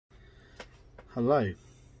Hello.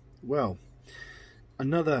 Well,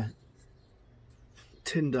 another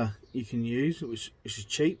tinder you can use, which is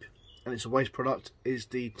cheap and it's a waste product, is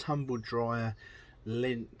the tumble dryer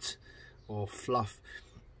lint or fluff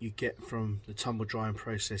you get from the tumble drying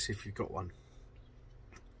process if you've got one.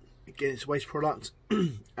 Again, it's a waste product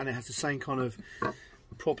and it has the same kind of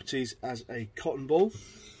properties as a cotton ball.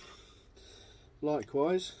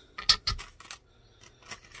 Likewise,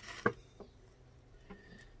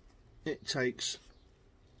 it takes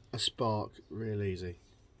a spark real easy.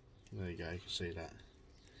 There you go, you can see that.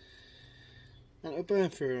 And it'll burn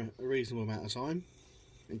for a reasonable amount of time.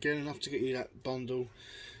 Again, enough to get you that bundle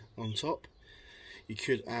on top. You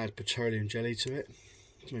could add petroleum jelly to it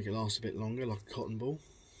to make it last a bit longer, like a cotton ball.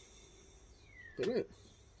 But look,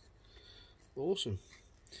 awesome.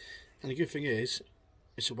 And the good thing is,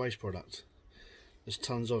 it's a waste product. There's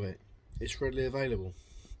tons of it. It's readily available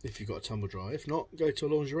if you've got a tumble dryer. If not, go to a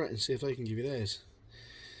laundrette and see if they can give you theirs.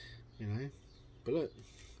 You know, but look,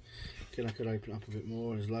 again, I could open it up a bit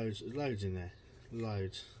more. There's loads in there,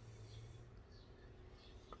 loads.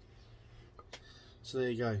 So there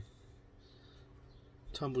you go,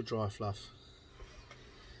 tumble dry fluff.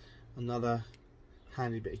 Another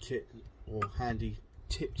handy bit of kit or handy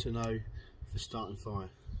tip to know for starting fire.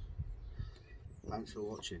 Thanks for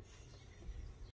watching.